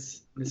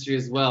goods industry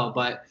as well.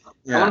 But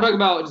I want to talk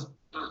about just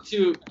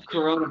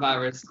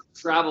coronavirus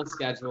travel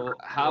schedule.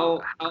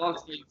 How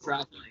often are you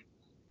traveling?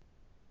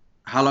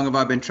 How long have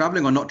I been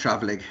traveling or not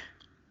traveling?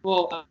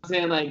 Well, I'm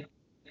saying, like,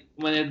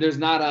 when there's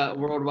not a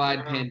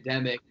worldwide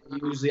pandemic, are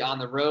you usually on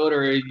the road,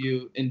 or are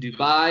you in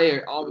Dubai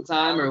or all the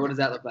time, or what does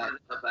that look like?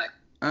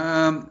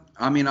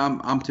 I mean,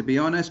 I'm to be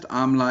honest,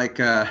 I'm like,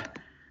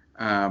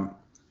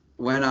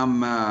 when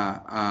I'm,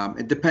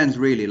 it depends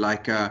really.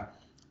 Like,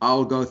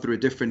 I'll go through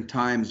different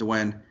times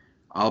when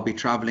I'll be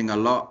traveling a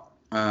lot,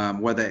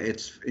 whether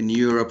it's in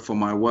Europe for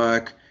my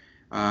work,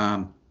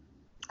 or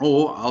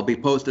I'll be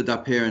posted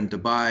up here in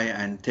Dubai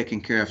and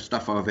taking care of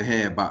stuff over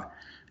here. But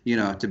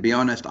to be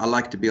honest, I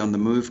like to be on the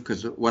move,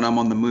 because when I'm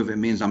on the move, it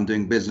means I'm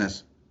doing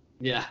business.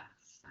 Yeah,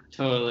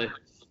 totally.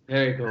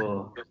 Very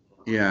cool.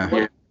 Yeah.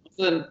 What's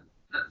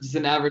just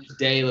an average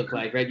day look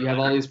like, right? You have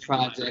all these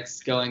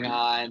projects going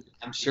on.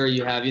 I'm sure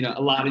you have,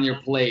 a lot on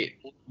your plate.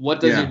 What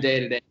does your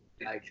day-to-day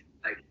look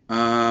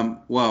like?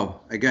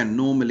 Well, again,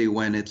 normally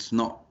when it's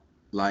not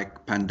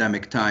like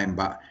pandemic time,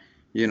 but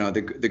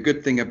the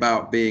good thing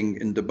about being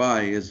in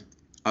Dubai is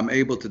I'm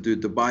able to do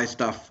Dubai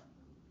stuff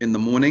in the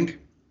morning.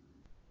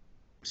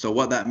 So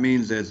what that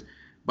means is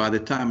by the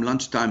time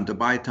lunchtime,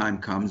 Dubai time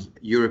comes,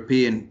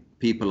 European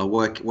people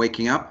are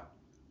waking up.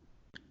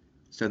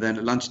 So then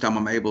at lunchtime,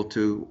 I'm able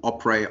to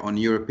operate on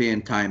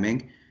European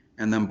timing.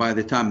 And then by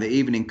the time the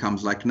evening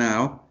comes, like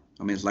now,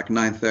 I mean, it's like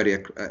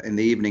 9:30 in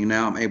the evening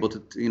now, I'm able to,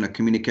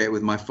 communicate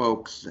with my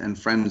folks and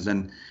friends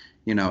and,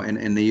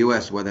 in the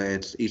US, whether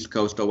it's East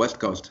Coast or West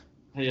Coast.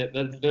 Yeah,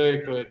 that's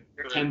very cool.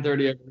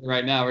 10:30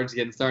 right now. We're just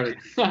getting started.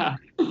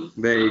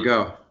 There you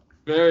go.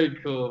 Very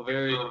cool.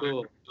 Very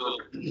cool.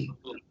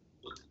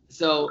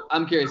 So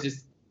I'm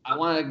curious, I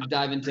want to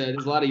dive into,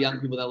 there's a lot of young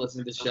people that listen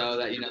to the show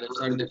that, they're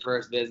starting their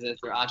first business,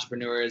 they're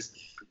entrepreneurs.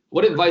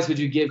 What advice would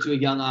you give to a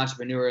young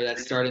entrepreneur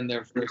that's starting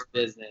their first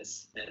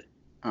business?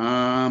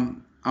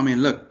 I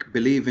mean, look,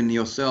 believe in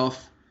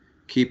yourself,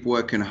 keep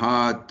working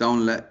hard.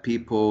 Don't let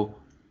people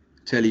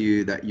tell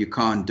you that you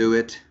can't do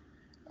it.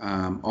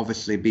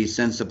 Obviously be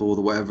sensible with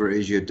whatever it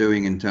is you're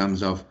doing in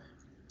terms of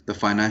the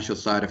financial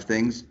side of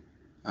things.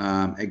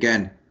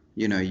 Again,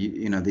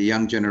 the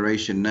young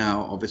generation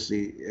now,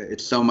 obviously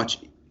it's so much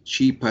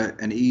cheaper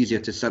and easier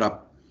to set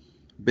up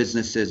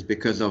businesses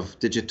because of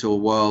digital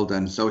world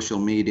and social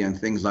media and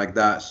things like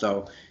that.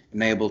 So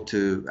enabled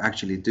to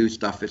actually do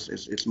stuff,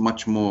 it's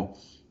much more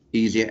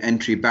easier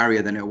entry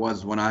barrier than it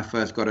was when I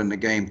first got in the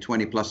game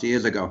 20 plus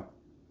years ago.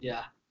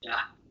 Yeah.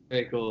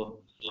 Very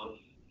cool.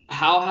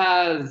 How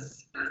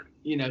has,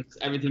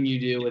 everything you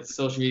do with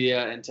social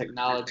media and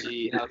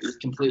technology, how it's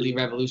completely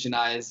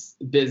revolutionized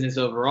business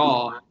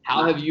overall,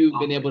 how have you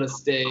been able to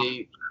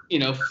stay,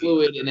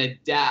 fluid and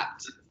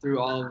adapt through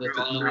all of the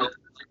technology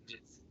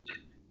changes?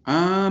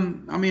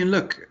 I mean,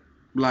 look,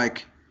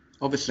 like,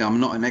 obviously I'm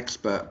not an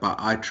expert, but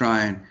I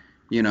try and,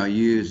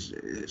 use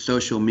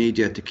social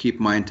media to keep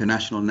my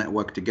international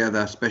network together,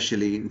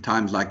 especially in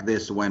times like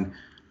this when,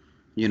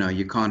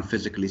 you can't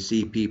physically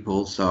see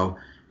people. So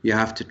you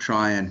have to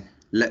try and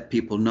let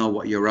people know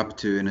what you're up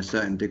to in a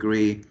certain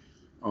degree,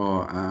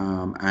 or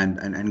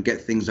and get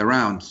things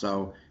around.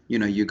 So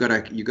you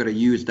gotta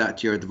use that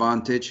to your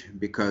advantage,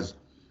 because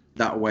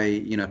that way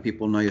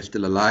people know you're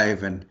still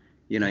alive and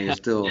you're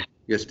still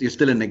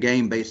in the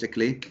game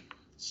basically.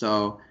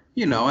 So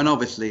and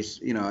obviously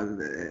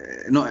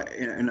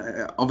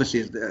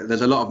obviously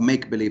there's a lot of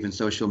make believe in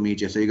social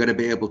media. So you got to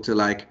be able to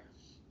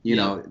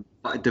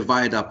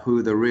divide up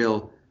who the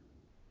real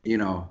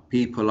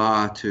people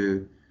are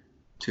to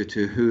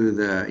who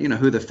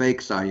the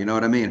fakes are, you know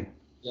what I mean?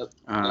 Yep.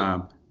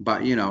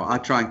 But I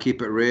try and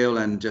keep it real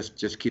and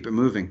just keep it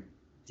moving.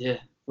 Yeah,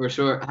 for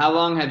sure. How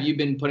long have you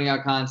been putting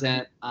out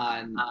content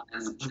on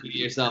social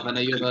media yourself? I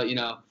know you have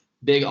a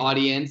big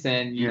audience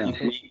and you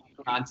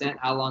put content.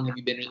 How long have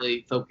you been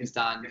really focused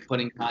on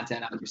putting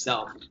content out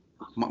yourself?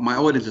 My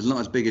audience is not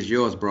as big as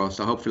yours, bro.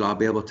 So hopefully I'll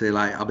be able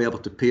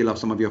to peel off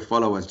some of your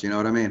followers. Do you know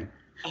what I mean?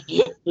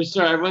 For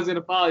sure, everyone's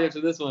gonna follow you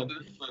after this one.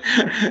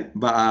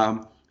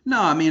 But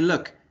no, I mean,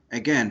 look,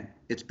 again,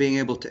 it's being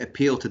able to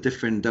appeal to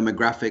different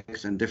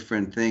demographics and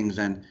different things.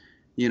 And,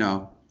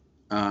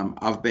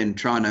 I've been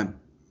trying to,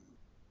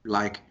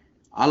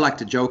 I like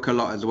to joke a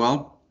lot as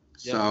well.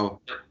 Yep.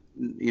 So,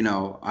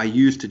 I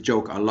used to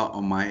joke a lot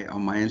on my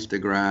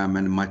Instagram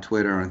and my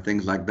Twitter and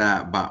things like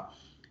that. But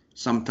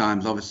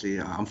sometimes, obviously,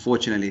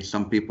 unfortunately,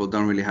 some people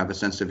don't really have a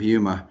sense of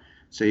humor.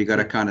 So you got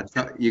to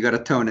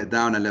tone it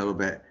down a little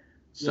bit.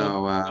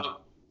 So,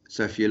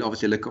 so if you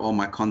obviously look at all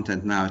my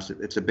content now,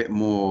 it's a bit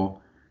more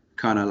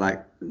kind of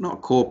like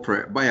not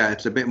corporate, but yeah,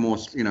 it's a bit more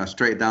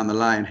straight down the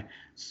line.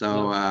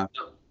 So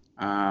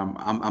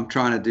I'm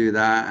trying to do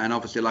that, and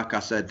obviously, like I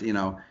said,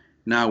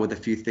 now with a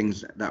few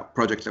things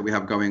projects that we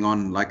have going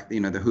on, like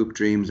the Hoop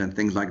Dreams and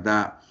things like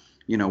that,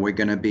 we're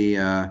gonna be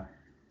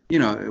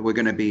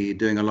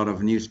doing a lot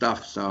of new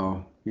stuff.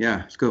 So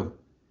yeah, it's cool.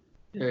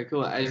 Very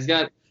cool. I just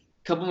got a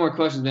couple more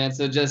questions, man.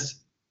 So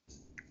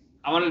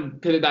I want to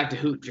pivot back to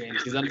Hoop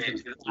Dreams because I'm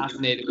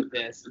fascinated with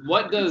this.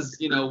 What does,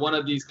 one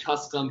of these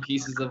custom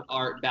pieces of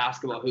art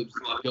basketball hoops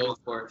go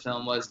for if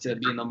someone was to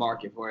be in the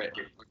market for it?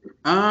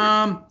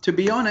 To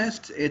be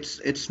honest,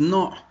 it's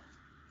not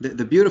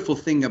the beautiful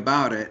thing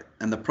about it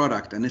and the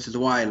product, and this is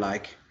why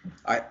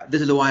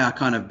I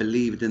kind of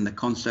believed in the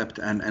concept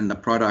and the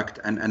product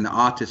and the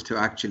artist who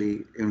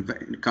actually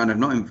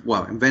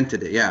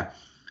invented it. Yeah.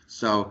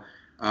 So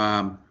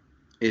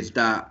is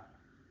that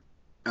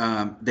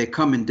they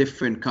come in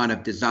different kind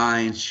of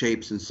designs,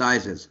 shapes, and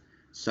sizes.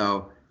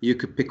 So you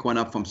could pick one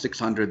up from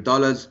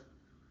 $600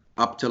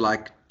 up to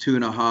like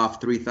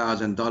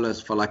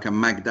 $2,500-$3,000 for like a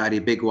Mac Daddy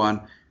big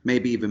one,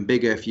 maybe even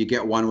bigger if you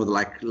get one with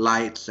like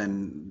lights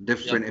and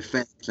different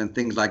effects and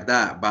things like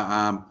that.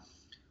 But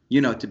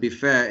to be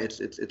fair,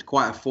 it's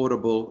quite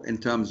affordable in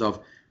terms of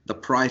the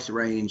price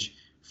range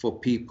for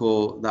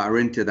people that are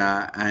into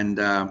that. And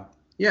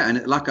yeah,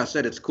 and like I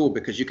said, it's cool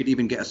because you could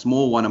even get a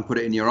small one and put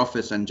it in your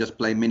office and just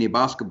play mini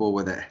basketball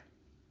with it.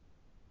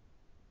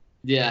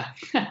 Yeah,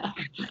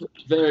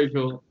 very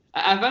cool.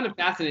 I find it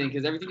fascinating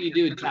because everything you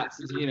do taps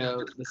into,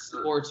 the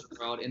sports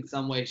world in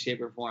some way, shape,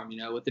 or form,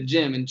 with the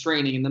gym and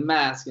training and the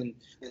mask and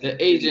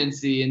the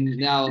agency and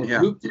now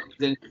Hoop Dreams.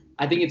 And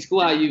I think it's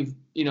cool how you've,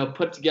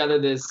 put together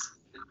this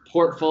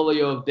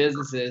portfolio of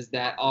businesses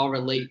that all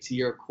relate to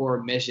your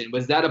core mission.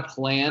 Was that a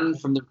plan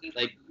from the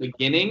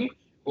beginning,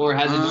 or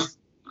has it just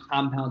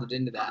compounded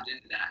into that?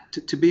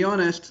 To be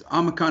honest,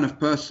 I'm a kind of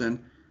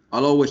person,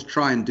 I'll always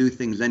try and do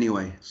things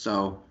anyway.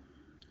 So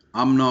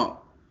I'm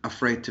not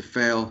afraid to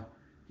fail.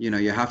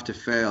 You have to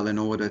fail in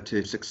order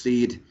to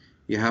succeed.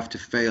 You have to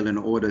fail in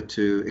order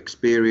to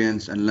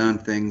experience and learn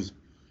things.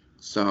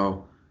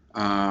 So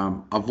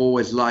I've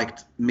always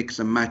liked mix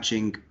and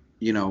matching,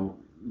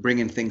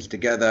 bringing things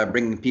together,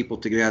 bringing people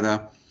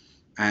together,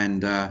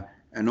 and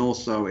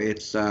also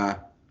I've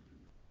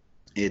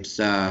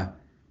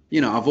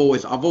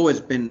always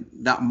been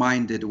that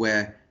minded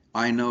where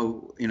I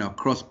know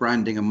cross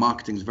branding and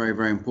marketing is very,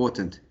 very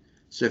important.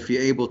 So if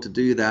you're able to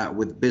do that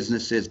with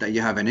businesses that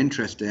you have an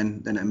interest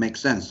in, then it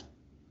makes sense.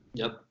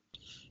 Yep.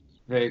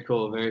 Very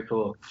cool. Very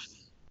cool.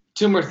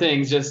 Two more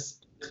things,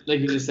 just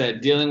like you just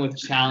said, dealing with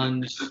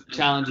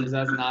challenges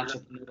as an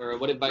entrepreneur.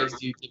 What advice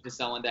do you give to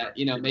someone that,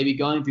 maybe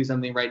going through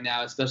something right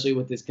now, especially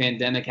with this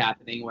pandemic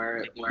happening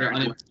where they're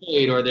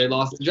unemployed or they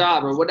lost a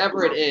job or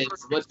whatever it is?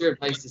 What's your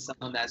advice to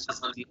someone that's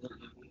just dealing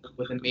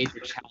with a major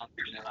challenge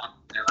in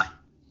their life?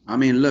 I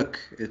mean, look,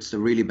 it's a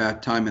really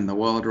bad time in the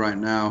world right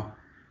now,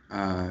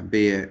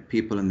 be it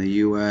people in the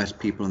US,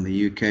 people in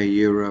the UK,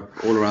 Europe,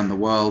 all around the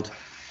world.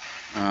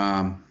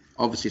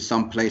 Obviously,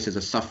 some places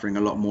are suffering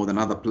a lot more than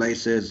other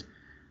places.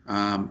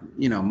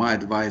 My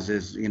advice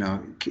is,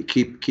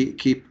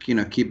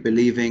 keep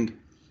believing.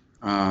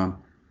 I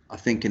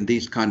think in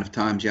these kind of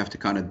times, you have to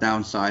kind of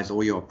downsize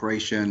all your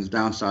operations,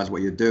 downsize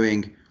what you're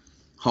doing,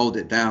 hold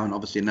it down.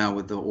 Obviously now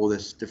with all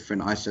this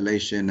different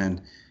isolation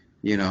and,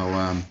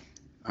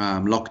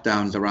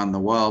 lockdowns around the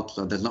world,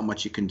 so there's not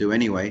much you can do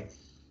anyway.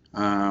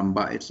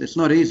 But it's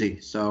not easy.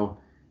 So,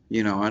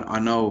 I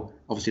know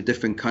obviously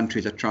different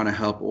countries are trying to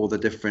help all the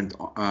different,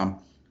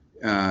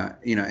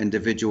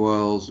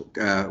 individuals,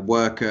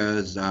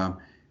 workers,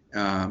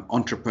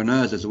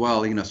 entrepreneurs as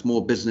well,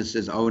 small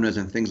businesses, owners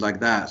and things like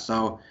that.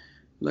 So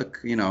look,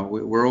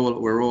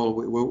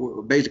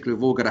 we're basically,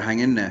 we've all got to hang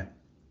in there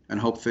and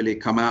hopefully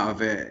come out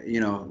of it,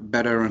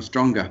 better and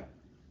stronger.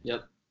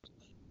 Yep.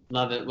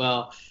 Love it.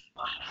 Well,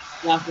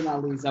 last but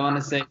not least, I want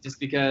to say, just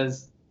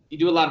because you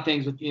do a lot of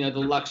things with, the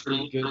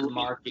luxury goods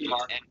market,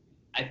 and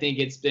I think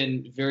it's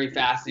been very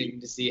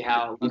fascinating to see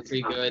how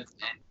luxury goods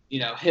and,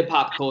 hip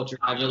hop culture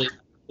have really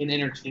been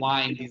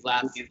intertwined these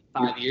last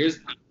 5 years.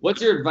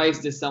 What's your advice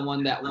to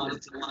someone that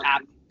wants to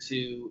tap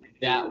into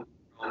that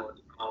world?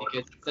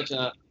 Because it's such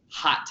a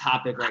hot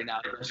topic right now,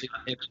 especially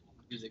in the hip hop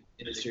music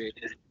industry.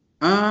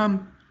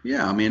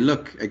 Yeah, I mean,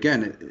 look,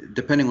 again,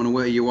 depending on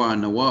where you are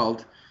in the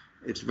world,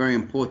 it's very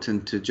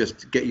important to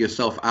just get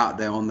yourself out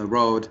there on the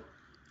road,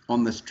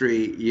 on the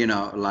street,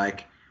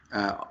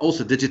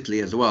 also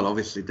digitally as well,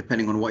 obviously,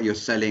 depending on what you're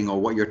selling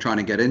or what you're trying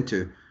to get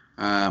into.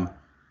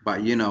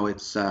 But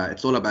it's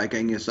all about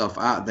getting yourself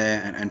out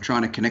there and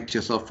trying to connect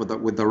yourself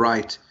with the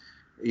right,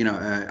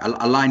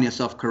 align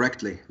yourself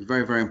correctly. It's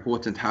very, very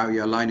important how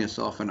you align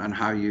yourself and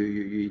how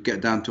you get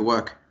down to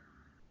work.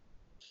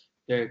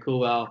 Very cool.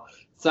 Well,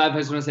 Saif, I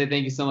just want to say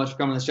thank you so much for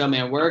coming on the show,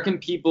 man. Where can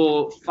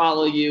people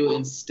follow you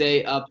and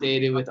stay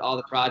updated with all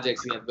the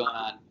projects you have going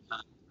on?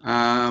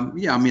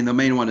 I mean, the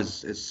main one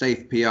is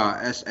Saif PR,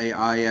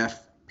 SAIF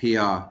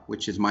PR,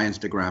 which is my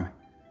Instagram.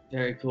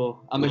 Very cool.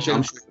 I'm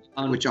sure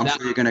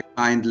you're going to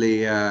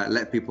kindly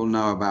let people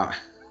know about.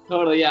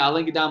 Totally, yeah. I'll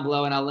link it down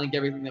below, and I'll link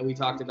everything that we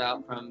talked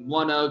about, from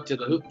One Oak to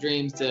the Hoop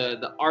Dreams to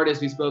the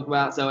artists we spoke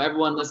about. So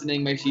everyone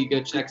listening, make sure you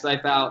go check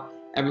Saif out,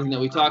 everything that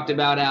we talked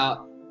about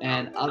out.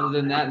 And other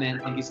than that, man,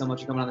 thank you so much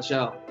for coming on the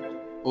show.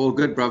 All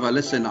good, brother.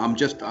 Listen, I'm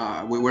just,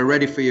 we're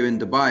ready for you in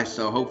Dubai.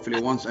 So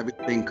hopefully once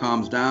everything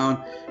calms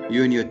down,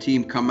 you and your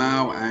team come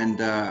out and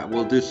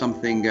we'll do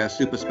something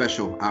super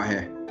special out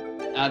here.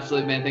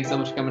 Absolutely, man. Thanks so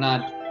much for coming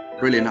on.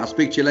 Brilliant. I'll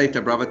speak to you later,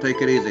 brother.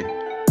 Take it easy.